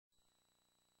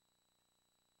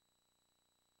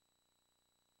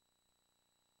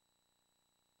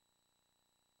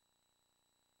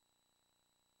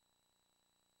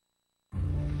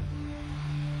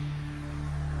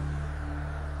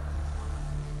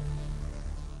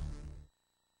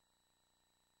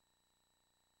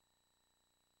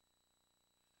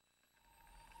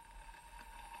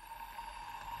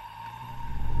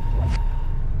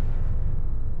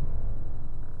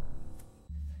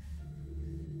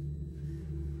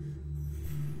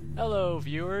Hello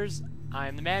viewers,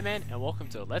 I'm the Madman and welcome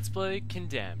to Let's Play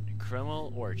Condemned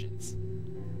Criminal Origins.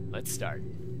 Let's start.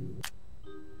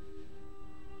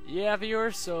 Yeah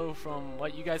viewers, so from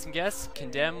what you guys can guess,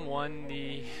 Condemned won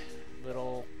the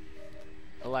little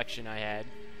election I had.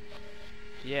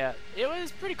 Yeah, it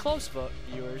was pretty close,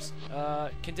 viewers.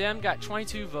 Condemned got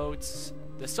 22 votes,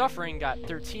 The Suffering got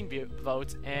 13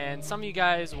 votes, and some of you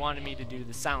guys wanted me to do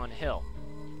the Silent Hill.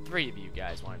 3 of you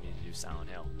guys wanted me to do Silent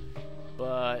Hill.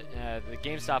 But the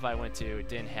GameStop I went to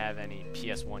didn't have any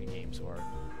PS1 games, or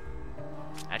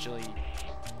actually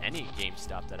any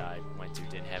GameStop that I went to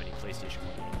didn't have any PlayStation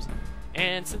 1 games.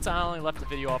 And since I only left the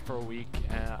video off for a week,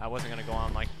 I wasn't gonna go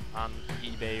on on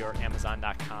eBay or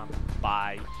Amazon.com,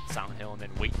 buy Silent Hill, and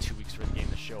then wait 2 weeks for the game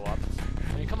to show up.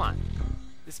 I mean, come on,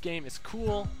 this game is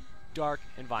cool, dark,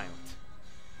 and violent.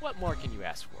 What more can you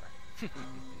ask for?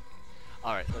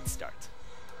 All right, let's start.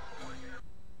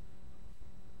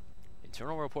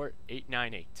 Internal report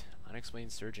 898.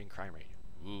 Unexplained surge in crime rate.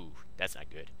 Ooh, that's not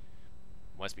good.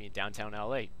 Must be in downtown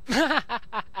LA.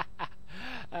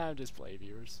 I'm just playing,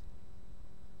 viewers.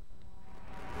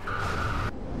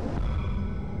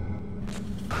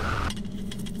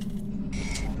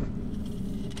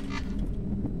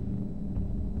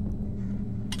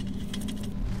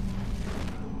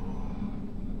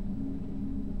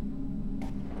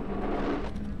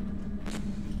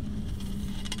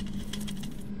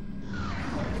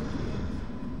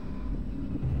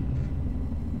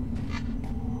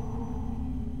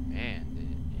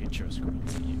 Intro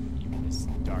screen's even as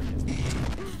dark as the game.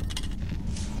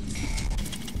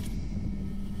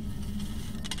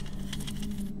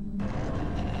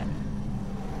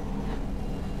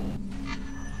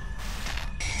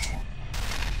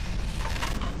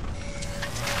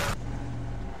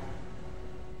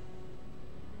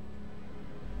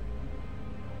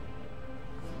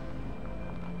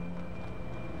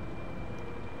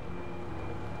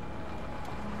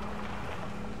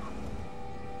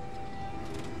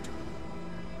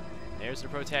 There's the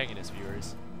protagonist,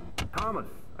 viewers. Thomas,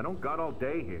 I don't got all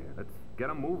day here. Let's get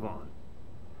a move on.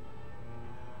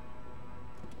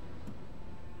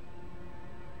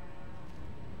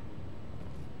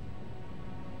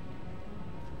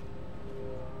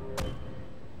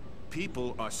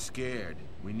 People are scared.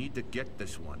 We need to get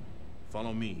this one.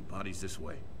 Follow me. Body's this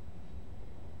way.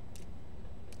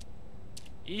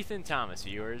 Ethan Thomas,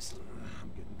 viewers. I'm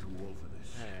getting too old for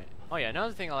this. Alright. Oh yeah,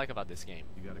 another thing I like about this game.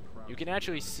 You can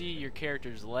actually see your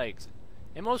character's legs.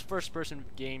 In most first-person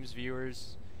games,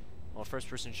 viewers, well,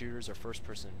 first-person shooters or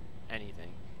first-person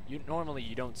anything, normally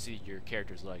you don't see your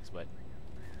character's legs, but,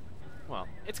 well,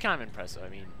 it's kind of impressive. I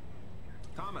mean,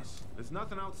 Thomas, there's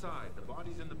nothing outside. The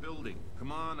body's in the building.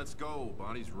 Come on, let's go.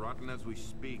 Body's rotting as we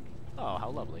speak. oh, how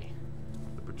lovely.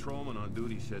 The patrolman on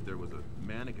duty said there was a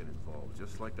mannequin involved,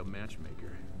 just like the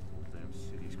matchmaker. Whole damn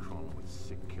city's crawling with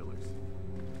sick killers.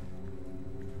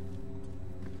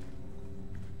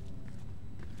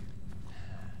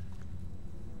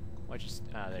 Why'd you?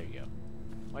 There you go.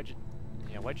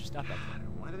 Why'd you stop that?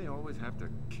 Why do they always have to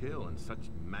kill in such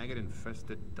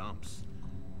maggot-infested dumps?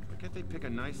 Why can't they pick a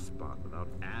nice spot without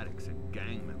addicts and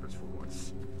gang members for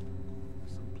once?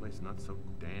 Someplace not so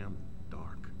damn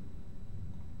dark.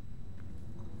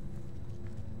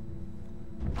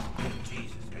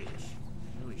 Jesus, Hamish.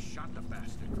 Really shot the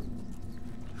bastard.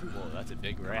 Whoa, that's a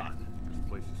big rat. This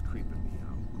place is creeping me out.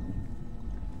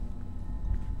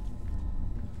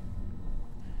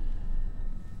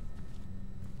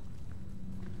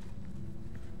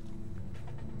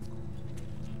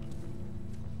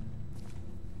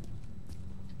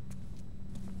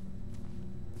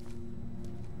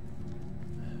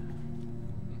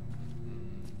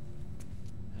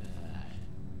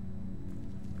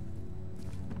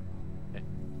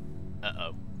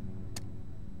 Uh-oh.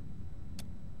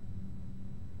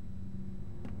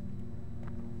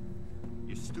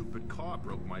 Your stupid car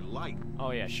broke my light.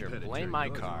 Oh yeah, sure. Better Blame turn my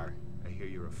yours car. on. I hear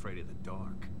you're afraid of the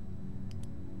dark.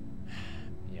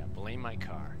 Yeah, blame my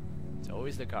car. It's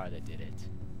always the car that did it.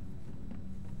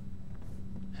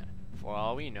 For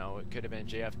all we know, it could have been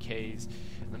JFK's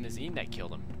limousine that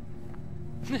killed him.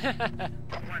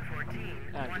 114,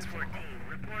 114,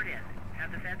 report in.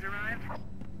 Have the feds arrived?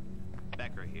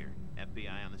 Becker here.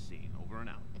 FBI on the scene. Over and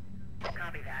out.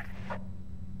 Copy that.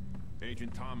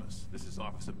 Agent Thomas, this is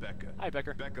Officer Becker. Hi,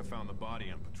 Becker. Becker found the body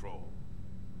on patrol.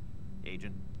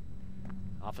 Agent?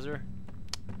 Officer?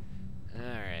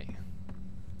 Alright.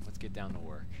 Let's get down to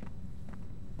work.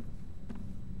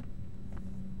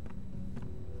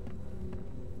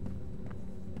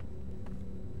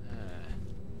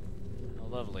 How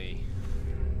lovely.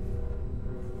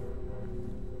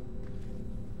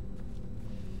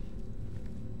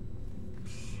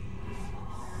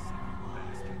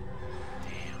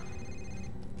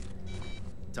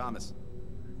 Thomas.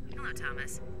 Hello,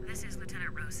 Thomas. This is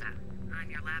Lieutenant Rosa. I'm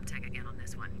your lab tech again on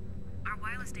this one. Our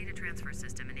wireless data transfer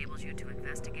system enables you to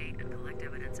investigate and collect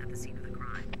evidence at the scene of the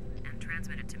crime, and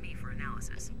transmit it to me for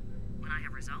analysis. When I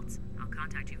have results, I'll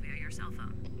contact you via your cell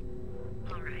phone.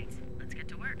 All right, let's get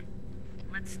to work.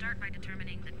 Let's start by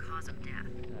determining the cause of death.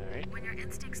 All right. When your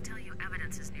instincts tell you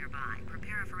evidence is nearby,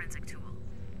 prepare a forensic tool.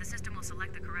 The system will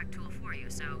select the correct tool for you,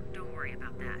 so don't worry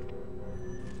about that.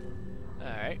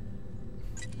 All right.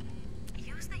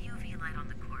 Use the UV light on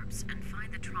the corpse and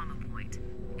find the trauma point.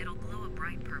 It'll glow a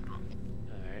bright purple.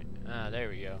 All right. Ah, there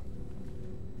we go.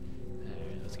 All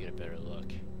right, let's get a better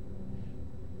look.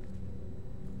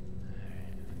 All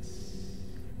right, let's.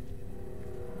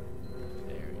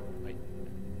 There. Wait.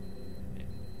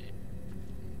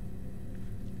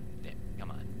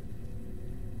 Come on.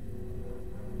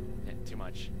 Too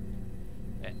much.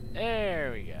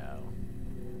 There we go.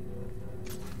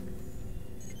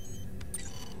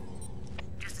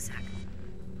 Just a sec.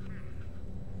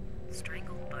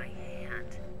 Strangled by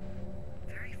hand.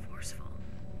 Very forceful.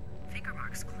 Finger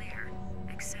marks clear,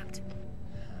 except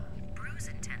bruise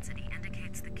intensity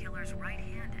indicates the killer's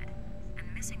right-handed,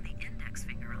 and missing the index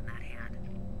finger on that hand.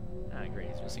 Ah, great.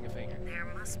 He's missing a finger. There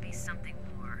must be something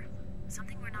more.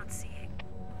 Something we're not seeing.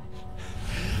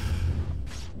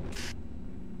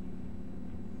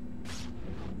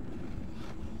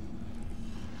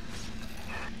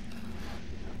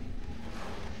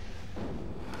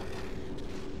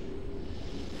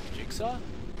 Jigsaw?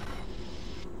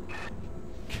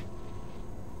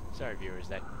 Sorry, viewers.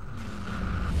 That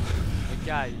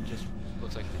guy just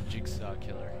looks like the Jigsaw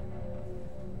killer.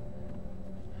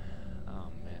 Oh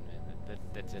man,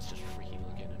 that's just freaky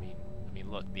looking. I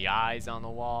mean, look, the eyes on the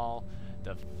wall,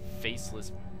 the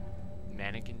faceless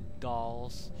mannequin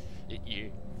dolls. All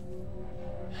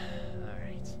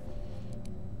right.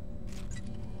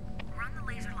 Run the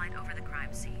laser light over the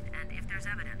crime scene, and if there's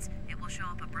evidence, it will show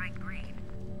up a bright green.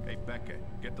 Hey, Becca,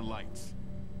 get the lights.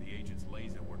 The agent's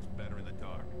laser works better in the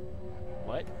dark.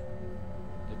 What?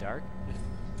 The dark?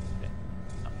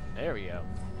 Oh, there we go.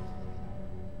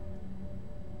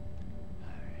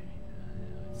 Alright,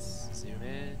 let's zoom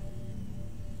in.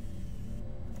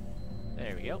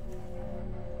 There we go.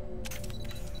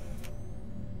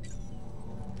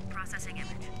 Processing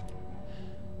image.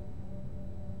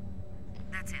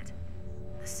 That's it.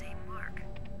 The same mark.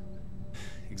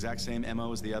 Exact same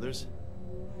MO as the others?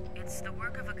 It's the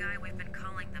work of a guy we've been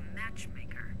calling the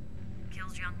matchmaker.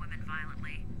 Kills young women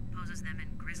violently, poses them in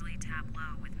grisly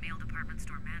tableau with male department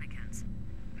store mannequins.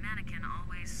 Mannequin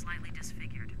always slightly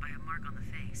disfigured by a mark on the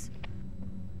face.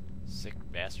 Sick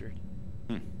bastard.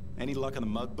 Any luck on the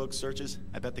mug book searches?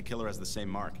 I bet the killer has the same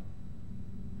mark.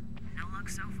 No luck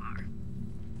so far.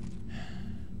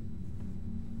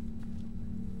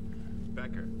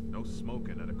 Becker, no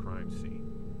smoking at a crime scene.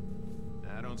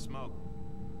 I don't smoke.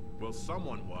 Well,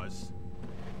 someone was.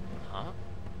 Huh?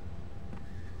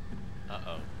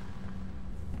 Uh-oh.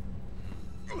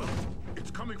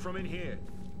 It's coming from in here.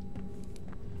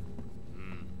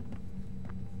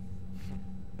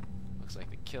 Looks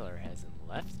like the killer hasn't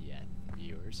left yet,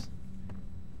 viewers.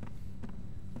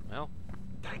 Well,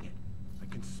 Dang it. I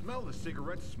can smell the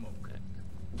cigarette smoke.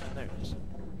 there it is.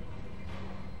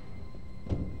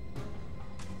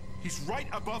 He's right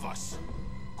above us.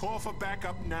 Call for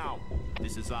backup now.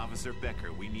 This is Officer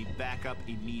Becker. We need backup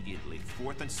immediately.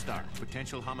 4th and Stark.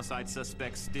 Potential homicide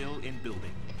suspect still in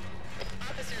building.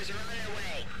 Officers are on their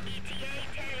way. ETA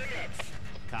 10 minutes.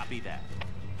 Copy that.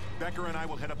 Becker and I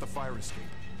will head up the fire escape.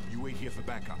 You wait here for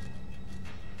backup.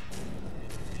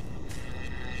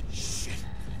 Shit.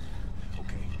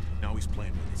 Okay, now he's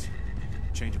playing with us.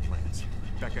 Change of plans.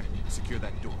 Becker, secure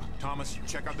that door. Thomas,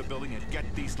 check out the building and get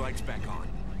these lights back on.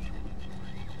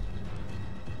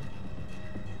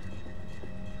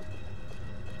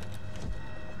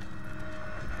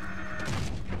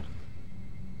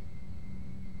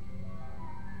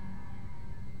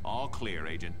 All clear,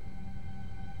 Agent.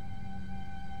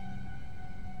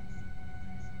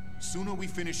 Sooner we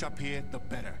finish up here, the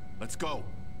better. Let's go.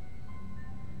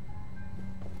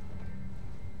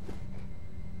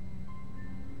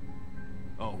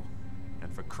 Oh,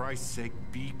 and for Christ's sake,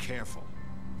 be careful.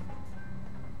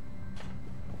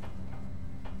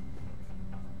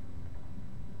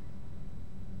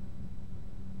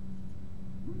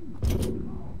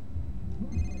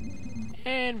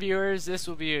 And viewers, this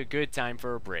will be a good time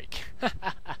for a break.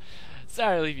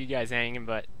 Sorry to leave you guys hanging,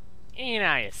 but ain't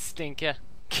I a stinker?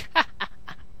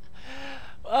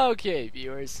 Okay,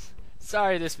 viewers.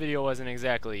 Sorry this video wasn't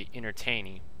exactly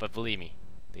entertaining, but believe me,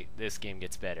 this game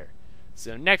gets better.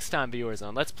 So next time, viewers,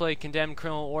 on Let's Play Condemned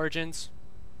Criminal Origins,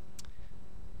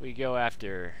 we go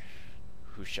after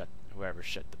whoever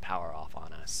shut the power off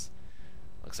on us.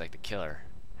 Looks like the killer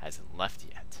hasn't left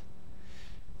yet.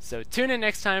 So tune in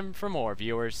next time for more,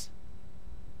 viewers.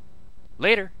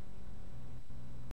 Later.